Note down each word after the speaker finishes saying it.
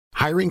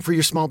Hiring for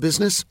your small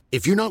business?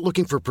 If you're not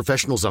looking for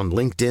professionals on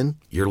LinkedIn,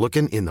 you're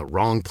looking in the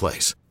wrong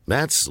place.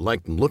 That's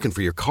like looking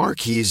for your car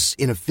keys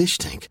in a fish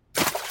tank.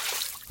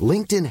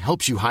 LinkedIn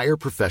helps you hire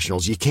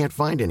professionals you can't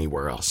find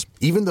anywhere else,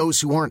 even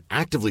those who aren't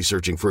actively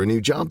searching for a new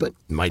job but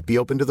might be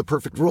open to the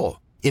perfect role.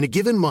 In a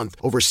given month,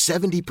 over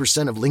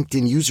 70% of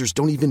LinkedIn users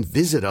don't even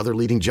visit other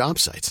leading job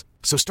sites.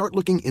 So start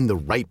looking in the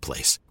right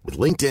place. With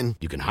LinkedIn,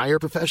 you can hire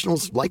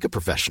professionals like a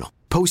professional.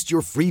 Post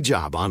your free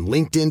job on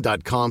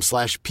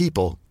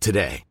linkedin.com/people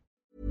today.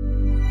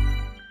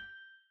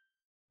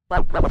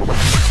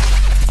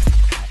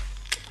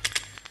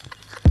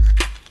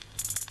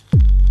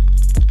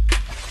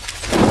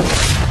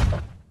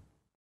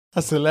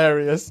 That's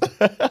hilarious.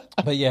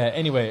 But yeah,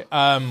 anyway, we've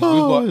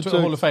got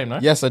Twitter Hall of Fame, no?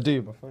 Yes, I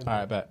do. All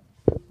right, bet.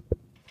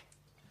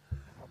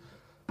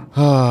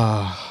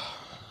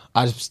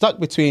 I'm stuck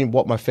between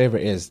what my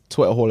favorite is,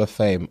 Twitter Hall of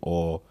Fame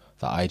or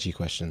the IG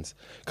questions.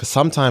 Because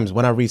sometimes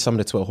when I read some of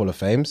the Twitter Hall of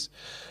Fames,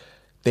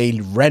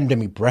 they render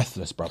me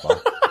breathless, brother.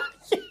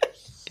 Do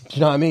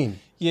you know what I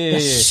mean? Yeah,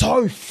 They're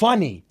so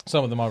funny.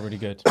 Some of them are really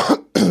good.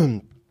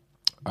 I'm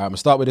going to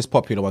start with this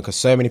popular one because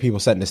so many people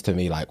sent this to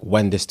me like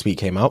when this tweet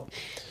came out.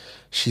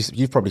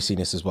 You've probably seen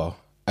this as well.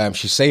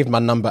 She saved my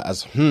number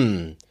as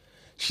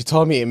She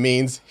told me it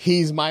means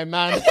he's my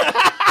man.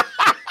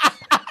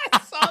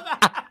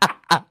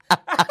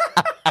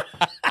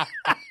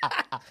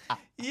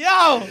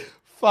 Yo!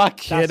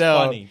 Fuck you know.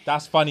 Funny.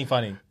 That's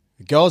funny.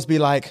 Girls be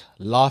like,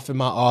 laughing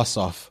my ass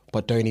off,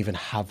 but don't even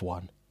have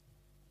one.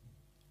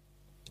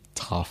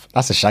 Tough.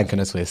 That's a shank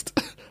and a twist.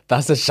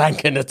 That's a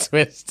shank and a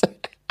twist.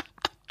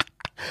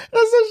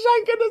 That's a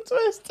shank and a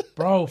twist.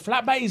 Bro,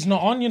 flat batty's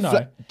not on, you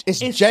know.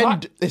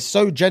 It's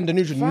so gender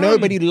neutral. Fam.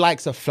 Nobody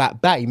likes a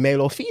flat batty,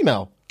 male or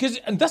female.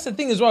 And that's the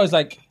thing as well, is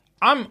like,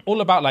 I'm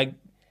all about like,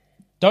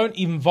 don't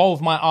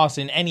involve my ass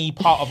in any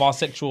part of our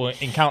sexual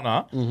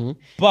encounter. Mm-hmm.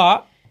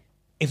 But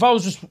if I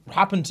was just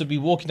happened to be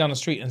walking down the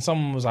street and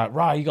someone was like,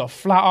 right, you got a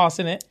flat ass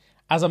in it.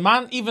 As a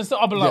man, even still,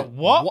 I'll be like,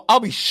 what?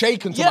 I'll be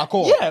shaken to my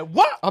core. Yeah,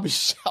 what?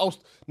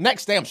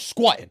 Next day I'm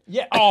squatting.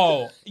 Yeah,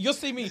 oh, you'll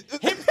see me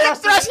hip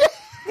thrusting.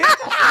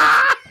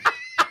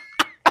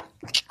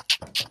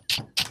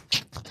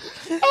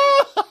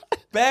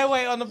 Bare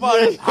weight on the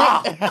body.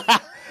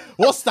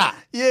 What's that?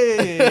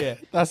 Yeah.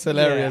 That's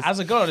hilarious. Yeah, as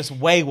a girl, it's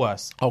way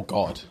worse. Oh,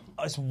 God.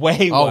 It's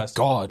way worse. Oh,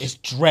 God. It's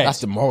dread. That's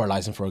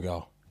demoralizing for a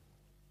girl.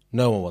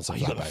 No one wants a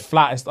You flat got the batty.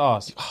 flattest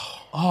ass.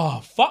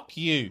 Oh, fuck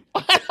you.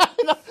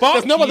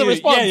 There's no other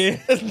response. Yeah.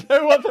 There's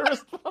no other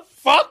response.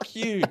 Fuck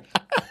you.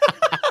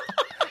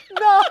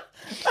 No.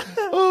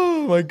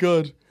 Oh, my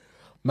God.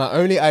 My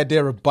only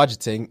idea of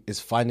budgeting is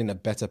finding a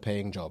better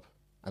paying job.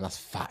 And that's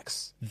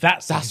facts.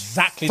 That's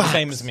exactly facts. the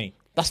same as me.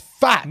 That's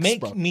facts, Make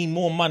bro. me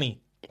more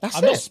money. That's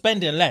I'm it. not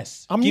spending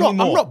less. I'm Give me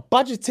more. not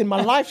budgeting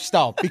my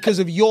lifestyle because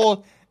of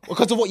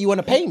what you want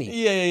to pay me.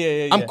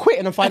 Yeah. I'm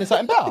quitting and finding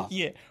something better.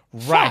 Yeah.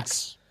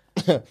 Rags.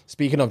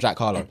 Speaking of Jack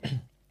Harlow.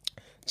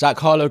 Jack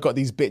Harlow got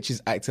these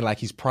bitches acting like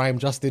he's prime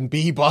Justin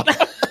Bieber.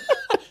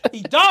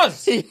 He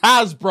does. He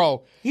has,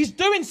 bro. He's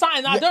doing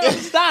something that I don't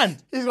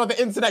understand. He's got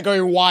the internet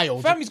going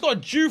wild. Fam, he's got a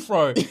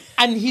Jufro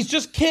and he's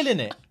just killing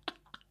it.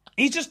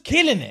 He's just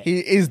killing it. He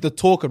is the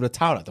talk of the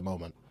town at the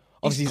moment.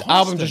 Obviously, his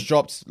album just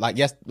dropped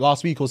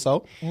last week or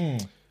so.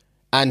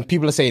 And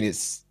people are saying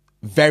it's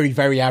very,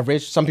 very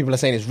average. Some people are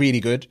saying it's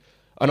really good.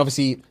 And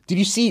obviously, did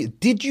you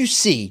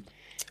see?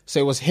 So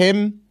it was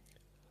him,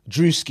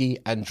 Drewski,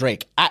 and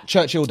Drake at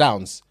Churchill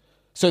Downs.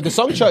 So the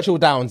song Churchill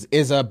Downs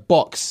is a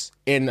box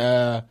in,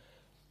 I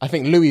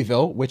think,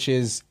 Louisville, which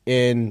is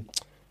in,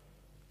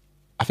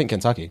 I think,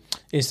 Kentucky.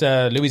 It's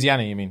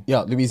Louisiana, you mean?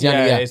 Yeah,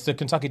 Louisiana, yeah. It's the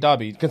Kentucky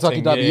Derby. Kentucky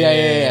thing. Derby,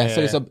 yeah.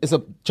 So it's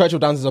a Churchill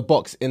Downs is a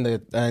box in the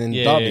Derby.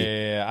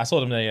 Yeah. I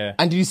saw them there, yeah.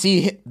 And did you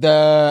see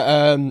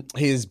the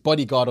his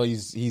bodyguard or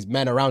his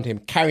men around him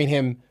carrying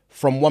him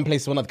from one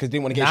place to another because they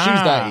didn't want to get his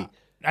shoes dirty?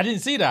 I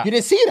didn't see that. You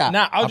didn't see that?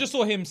 Nah, I just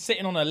saw him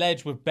sitting on a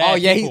ledge with bare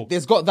people.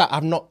 There's got that.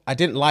 I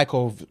didn't like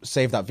or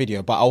save that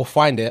video, but I'll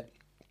find it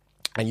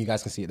and you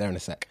guys can see it there in a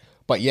sec.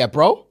 But yeah,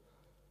 bro,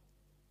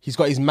 he's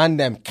got his man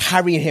them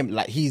carrying him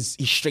like he's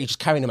straight, just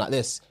carrying him like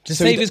this To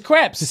save his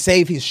crepes. to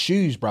save his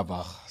shoes,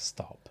 brother.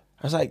 Stop.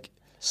 I was like,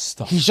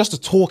 Stop. he's just the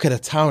talk of the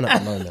town at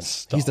the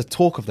moment. He's the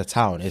talk of the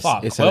town. It's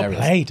Fuck, it's well hilarious.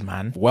 played,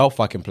 man. Well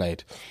fucking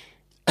played.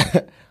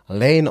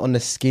 Laying on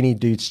the skinny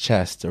dude's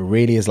chest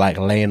really is like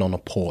laying on a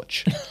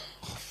porch.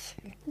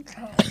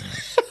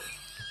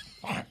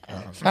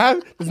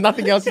 Fam, there's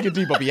nothing else you can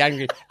do but be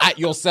angry at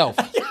yourself.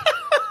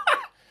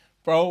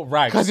 Bro,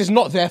 rags. Because it's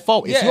not their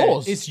fault, it's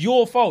yours. It's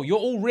your fault. You're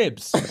all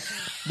ribs.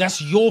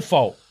 That's your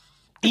fault.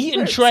 Eat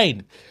and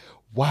train.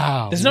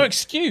 Wow. There's no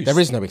excuse. There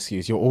is no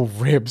excuse. You're all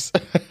ribs.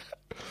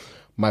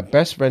 My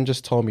best friend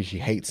just told me she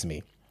hates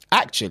me.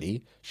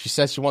 Actually, she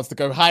says she wants to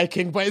go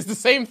hiking, but it's the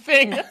same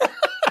thing.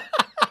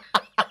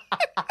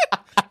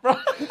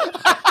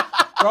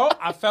 Bro,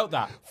 I felt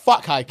that.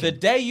 Fuck hiking. The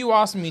day you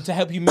asked me to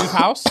help you move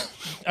house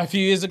a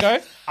few years ago,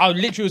 I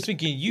literally was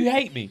thinking, you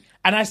hate me.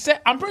 And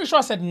I'm pretty sure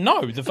I said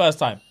no the first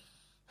time.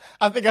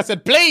 I think I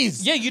said,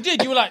 please. Yeah, you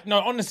did. You were like, no,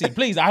 honestly,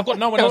 please, I've got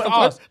no one else to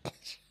ask.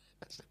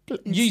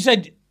 You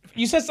said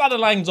something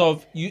lines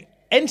of you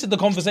entered the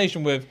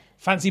conversation with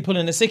fancy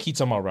pulling a sickie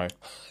tomorrow.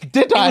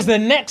 Did It I? was the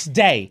next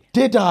day.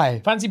 Did I?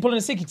 Fancy pulling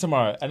a sickie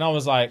tomorrow, and I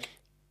was like,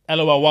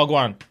 "LOL,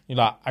 wagwan." You're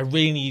like, I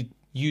really need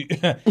you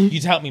you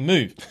to help me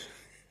move.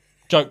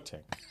 Joke ting.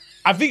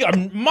 I think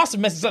I must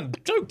have messed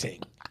something. Joke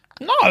ting.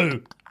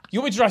 No. You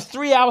want me to drive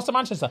 3 hours to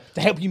Manchester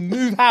to help you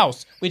move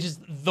house, which is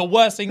the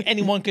worst thing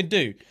anyone could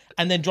do,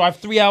 and then drive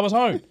 3 hours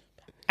home.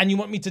 And you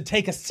want me to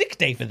take a sick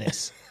day for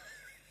this?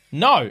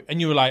 No. And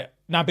you were like,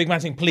 "Now, big man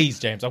thing, please,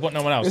 James. I've got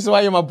no one else." This is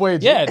why you're my boy.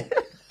 G. Yeah,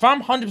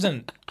 fam,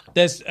 100%.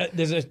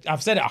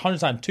 I've said it 100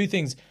 times. Two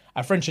things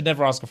a friend should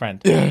never ask a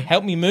friend: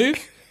 help me move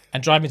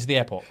and drive me to the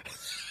airport.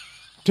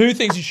 Two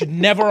things you should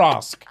never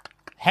ask: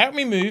 help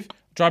me move,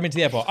 drive me to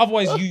the airport.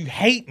 Otherwise, you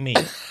hate me.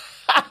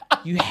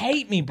 You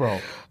hate me, bro.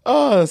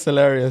 Oh, that's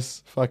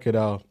hilarious. Fuck it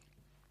all.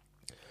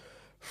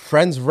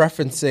 Friends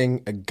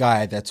referencing a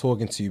guy they're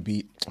talking to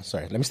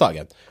Sorry, let me start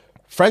again.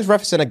 Friends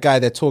referencing a guy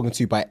they're talking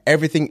to by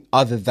everything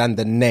other than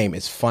the name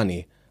is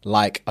funny.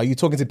 Like, are you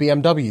talking to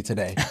BMW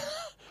today?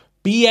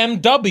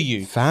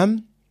 BMW.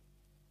 Fam.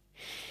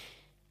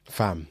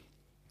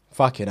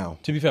 Fucking hell.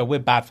 To be fair, we're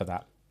bad for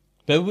that.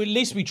 But at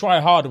least we try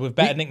harder with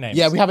better nicknames.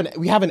 Yeah, we have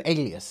an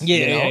alias. Yeah,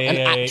 you know? yeah, An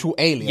yeah, actual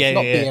alias, yeah,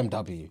 not yeah.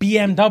 BMW.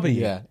 BMW.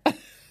 Yeah.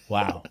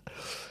 Wow.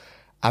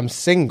 I'm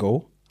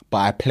single, but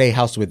I play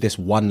house with this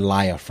one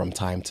liar from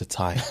time to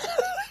time.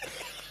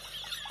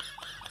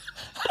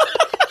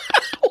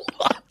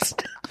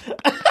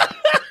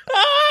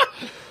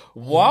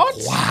 What?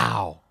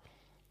 Wow.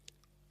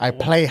 I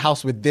play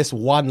house with this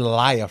one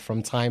liar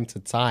from time to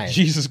time.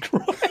 Jesus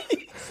Christ.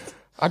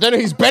 I don't know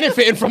who's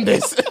benefiting from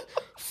this.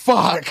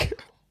 Fuck.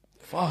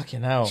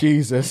 Fucking hell.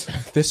 Jesus.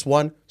 This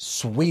one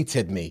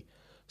sweeted me.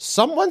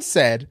 Someone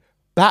said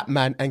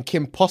Batman and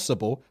Kim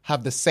Possible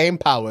have the same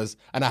powers,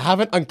 and I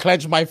haven't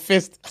unclenched my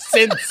fist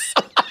since.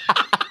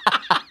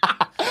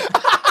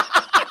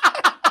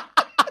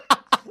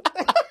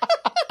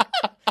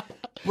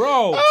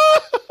 Bro,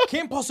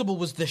 Kim Possible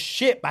was the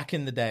shit back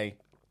in the day.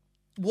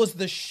 Was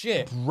the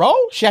shit. Bro,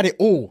 she had it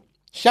all.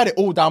 She had it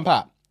all down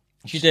pat.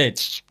 She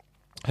did.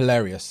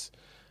 Hilarious.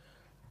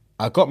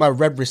 I got my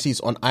red receipts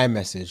on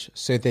iMessage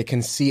so they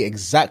can see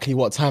exactly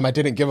what time I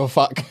didn't give a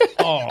fuck.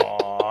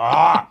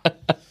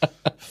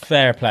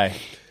 Fair play.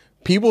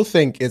 People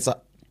think it's...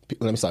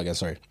 Let me start again,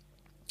 sorry.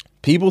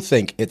 People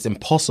think it's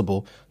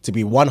impossible to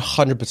be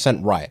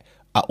 100% right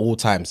at all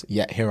times,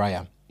 yet here I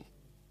am.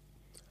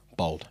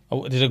 Bold.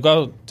 Oh, did a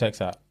girl text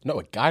that? No,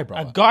 a guy, bro.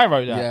 A guy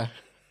wrote that? Yeah.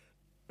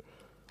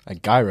 A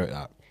guy wrote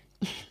that.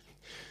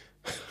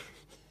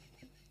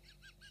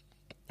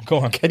 Go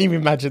on. Can you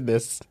imagine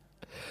this?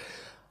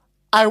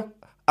 I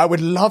would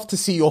love to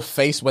see your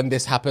face when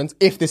this happens.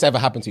 If this ever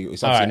happened to you.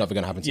 It's obviously Alright. never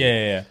going to happen to you.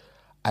 Yeah.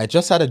 I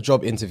just had a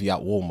job interview at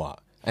Walmart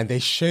and they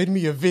showed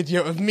me a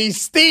video of me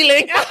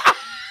stealing.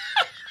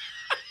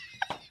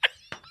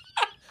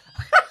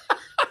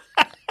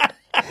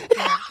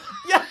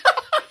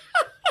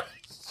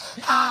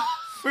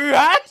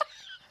 Fuad?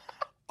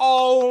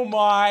 Oh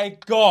my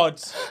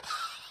God.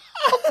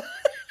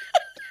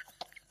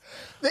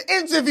 The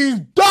interview's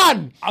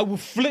done. I will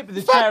flip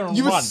the chair and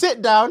You run. would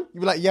sit down.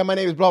 You'd be like, yeah, my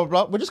name is blah,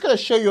 blah, blah. We're just going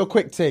to show you a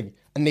quick thing.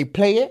 And they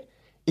play it.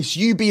 It's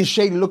you being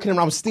shady looking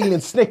around stealing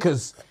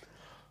Snickers.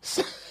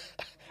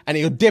 And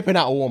you're dipping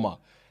out of Walmart.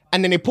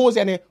 And then they pause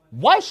it and they,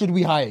 why should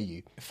we hire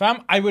you?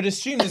 Fam, I would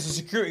assume there's a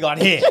security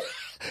guard here.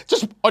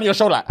 Just on your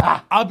shoulder. Like,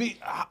 ah. I'll be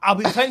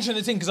clenching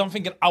the thing because I'm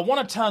thinking, I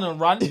want to turn and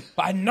run,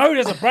 but I know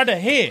there's a brother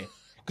here.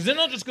 Because they're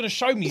not just going to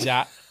show me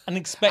that and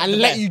expect And the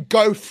let best. you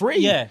go free.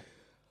 Yeah.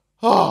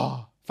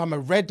 Oh, fam, I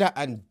read that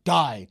and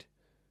died.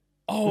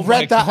 Oh,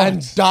 Read my that God.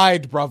 and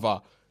died,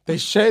 brother. They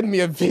showed me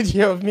a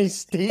video of me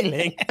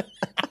stealing.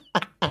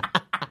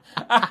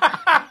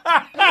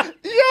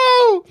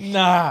 Yo!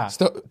 Nah.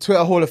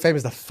 Twitter Hall of Fame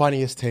is the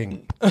funniest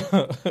thing.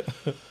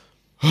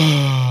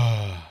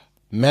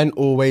 Men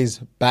always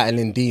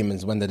battling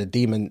demons when they're the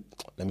demon.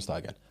 Let me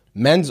start again.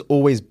 Men's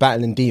always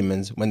battling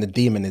demons when the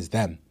demon is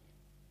them.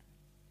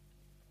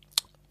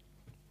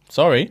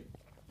 Sorry,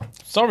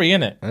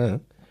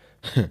 innit?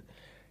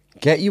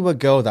 Get you a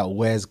girl that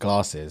wears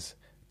glasses.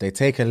 They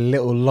take a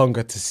little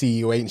longer to see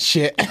you ain't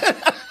shit.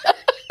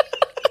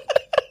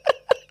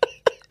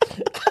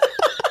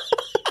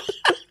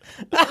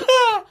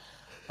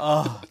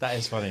 Oh, that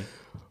is funny.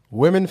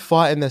 Women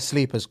fart in their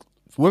sleep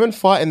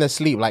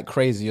like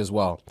crazy as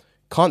well.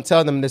 Can't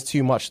tell them there's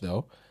too much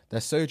though. They're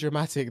so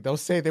dramatic. They'll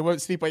say they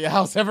won't sleep at your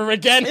house ever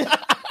again.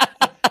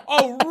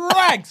 Oh,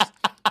 rags!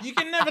 You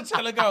can never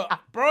tell a girl,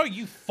 bro,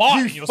 you fart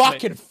in You your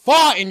fucking sleep.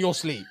 fart in your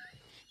sleep.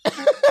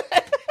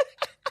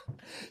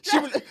 She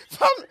would,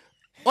 fam,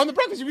 on the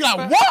breakfast, you'd be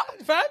like,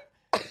 what? Fam?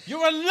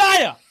 You're a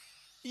liar.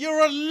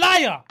 You're a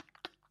liar.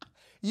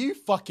 You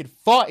fucking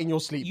fart in your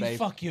sleep, You babe.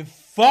 fucking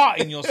fart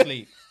in your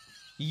sleep.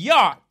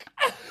 Yuck.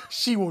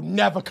 She will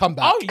never come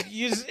back. Oh,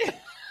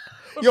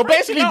 You're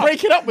basically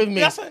breaking up with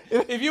me.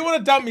 If you want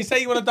to dump me,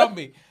 say you want to dump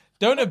me.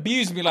 Don't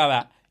abuse me like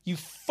that. You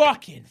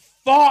fucking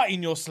fart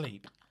in your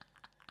sleep.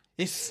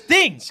 It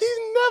stinks. She's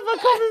never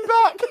coming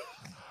back.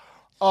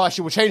 Oh,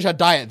 she will change her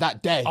diet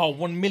that day. Oh,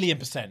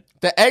 1,000,000%.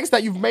 The eggs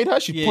that you've made her,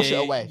 she'd push it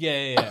away.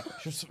 Yeah.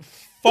 Just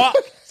fuck.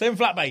 Same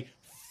flat bay.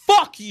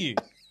 Fuck you.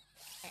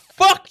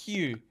 Fuck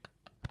you.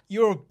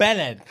 You're a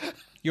bellend.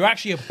 You're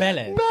actually a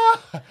bellend.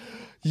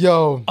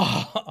 Yo.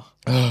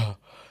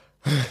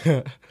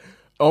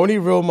 Only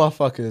real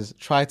motherfuckers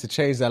try to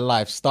change their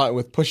life, starting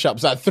with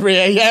push-ups at 3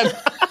 a.m.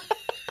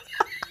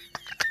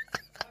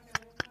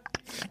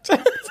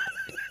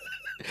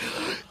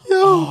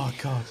 Oh,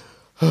 God.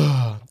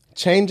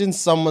 Changing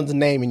someone's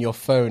name in your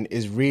phone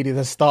is really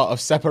the start of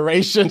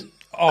separation.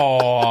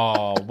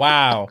 Oh,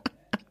 wow.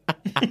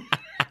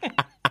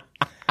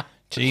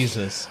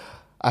 Jesus.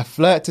 I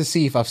flirt to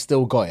see if I've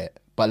still got it,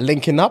 but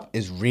linking up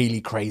is really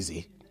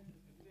crazy.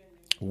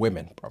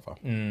 Women, brother.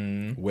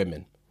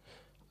 Women.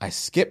 I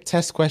skip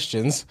test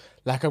questions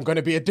like I'm going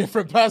to be a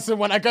different person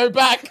when I go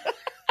back.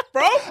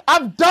 Bro,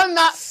 I've done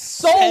that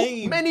so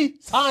many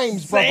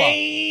times, brother.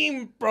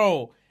 Same,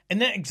 bro.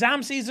 And then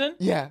exam season?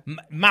 Yeah.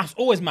 Maths,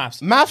 always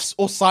maths. Maths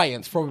or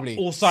science, probably.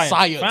 Or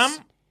science. Fam,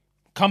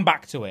 come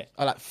back to it.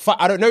 I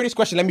I don't know this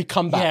question, let me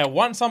come back. Yeah,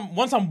 once I'm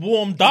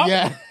warmed up.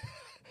 Yeah.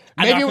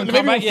 And Maybe I can we'll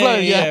come back, flow,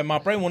 yeah. my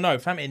brain will know.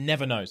 Fam, it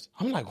never knows.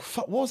 I'm like,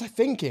 fuck, what was I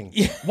thinking?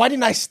 Why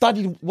didn't I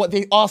study what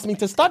they asked me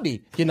to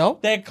study, you know?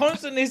 They're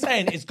constantly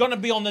saying, it's going to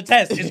be on the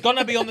test. It's going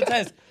to be on the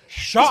test.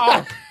 Shut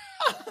up.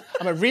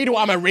 I'm going to read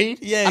what I'm going to read,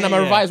 Yeah, and I'm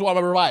going to revise what I'm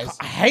going to revise.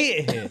 I hate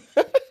it here.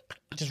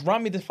 Just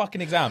run me the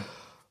fucking exam.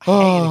 I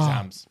hate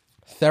exams.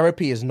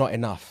 Therapy is not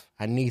enough.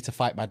 I need to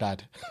fight my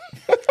dad.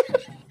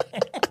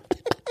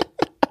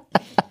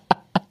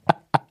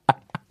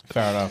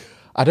 Fair enough.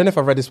 I don't know if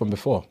I've read this one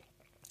before.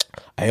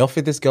 I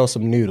offered this girl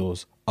some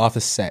noodles after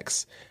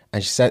sex,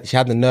 and she said she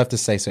had the nerve to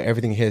say, so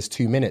everything here is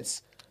 2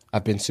 minutes.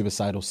 I've been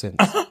suicidal since.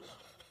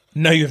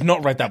 No, you've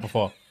not read that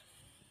before.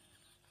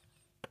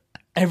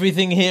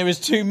 Everything here is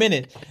 2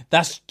 minutes.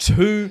 That's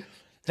a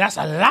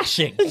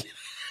lashing.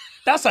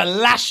 That's a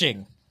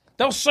lashing.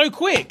 That was so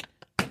quick.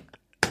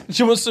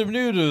 She wants some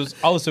noodles.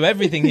 Oh, so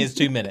everything here is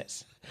 2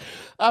 minutes.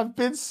 I've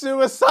been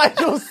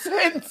suicidal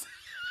since.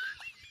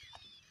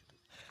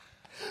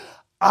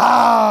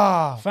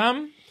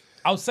 Fam,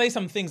 I'll say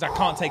some things I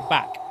can't take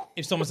back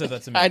if someone said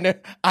that to me.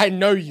 I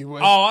know you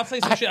would. Oh, I'll say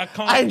some shit I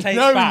can't take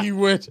back. I know you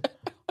would.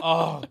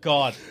 Oh,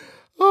 God.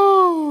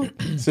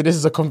 So this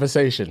is a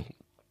conversation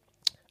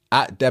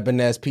at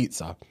Debonair's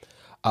Pizza.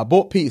 I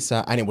bought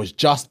pizza and it was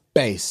just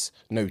base.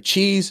 No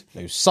cheese,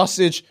 no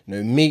sausage,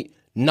 no meat,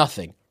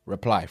 nothing.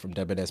 Reply from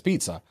Debonair's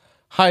Pizza.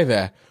 Hi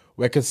there.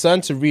 We're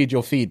concerned to read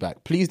your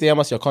feedback. Please DM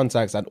us your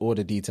contacts and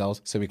order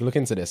details so we can look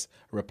into this.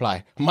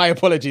 Reply. My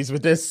apologies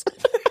with this.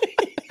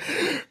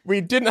 We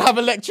didn't have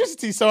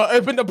electricity, so I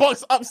opened the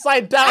box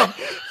upside down.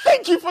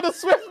 Thank you for the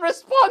swift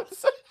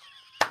response.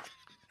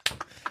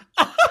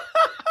 I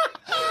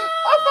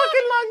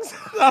fucking lungs.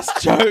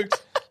 That's jokes.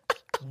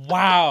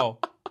 Wow.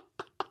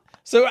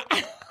 So,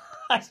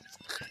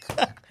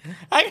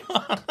 hang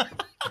on.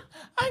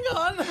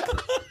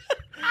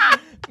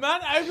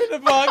 Man opened the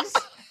box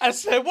and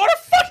said, what the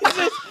fuck is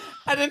this?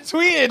 And then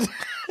tweeted,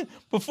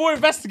 before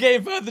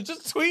investigating further,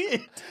 just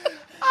tweeted.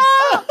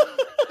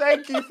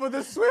 Thank you for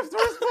the swift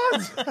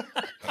response.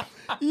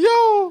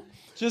 Yo.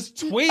 Just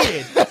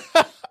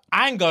tweeted.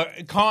 Anger,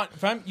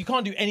 fam, you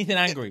can't do anything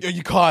angry.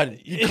 You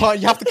can't. You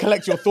have to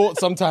collect your thoughts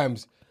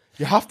sometimes.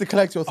 You have to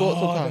collect your thoughts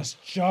sometimes.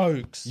 That's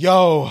jokes.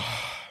 Yo.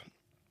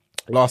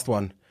 Last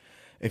one.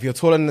 If you're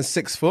taller than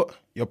 6 foot,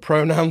 your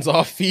pronouns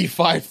are fee,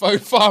 fi, fo,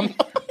 fum.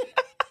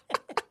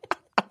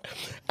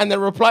 And the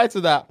reply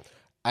to that,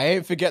 I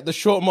ain't forget the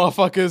short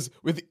motherfuckers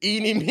with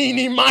eeny,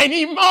 meeny,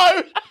 miny,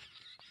 mo.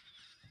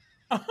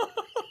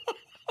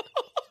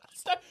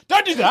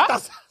 Don't do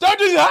that. Don't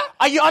do that.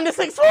 Are you under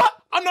 6 foot?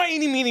 I'm not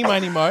eeny, meeny,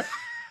 miny, mo.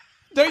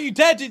 Don't you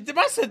dare. The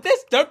man said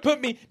this. Don't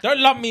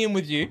lump me in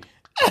with you.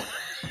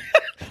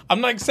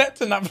 I'm not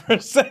accepting that for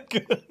a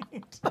second.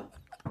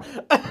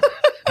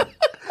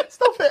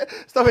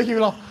 Stop making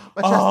me laugh.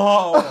 My chest.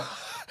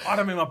 I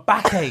don't mean my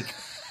backache.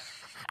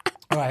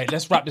 All right,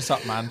 let's wrap this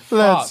up, man.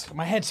 Let's. Fuck,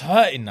 my head's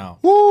hurting now.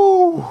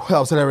 Woo, that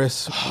was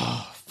hilarious.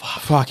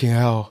 Fucking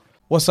hell.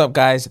 What's up,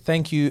 guys?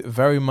 Thank you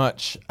very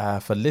much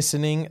for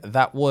listening.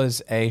 That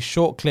was a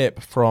short clip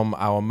from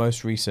our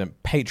most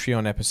recent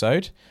Patreon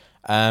episode.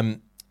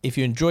 If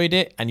you enjoyed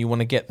it and you want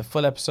to get the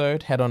full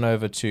episode, head on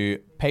over to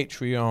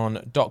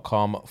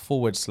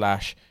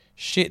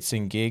patreon.com/shits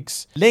and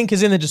gigs. Link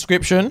is in the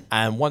description.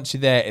 And once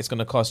you're there, it's going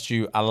to cost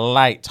you a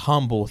light,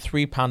 humble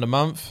 £3 a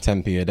month.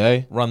 10p a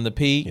day. Run the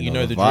P. You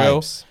know the vibes.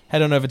 drill.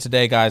 Head on over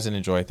today, guys, and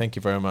enjoy. Thank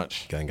you very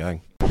much.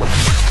 Gang.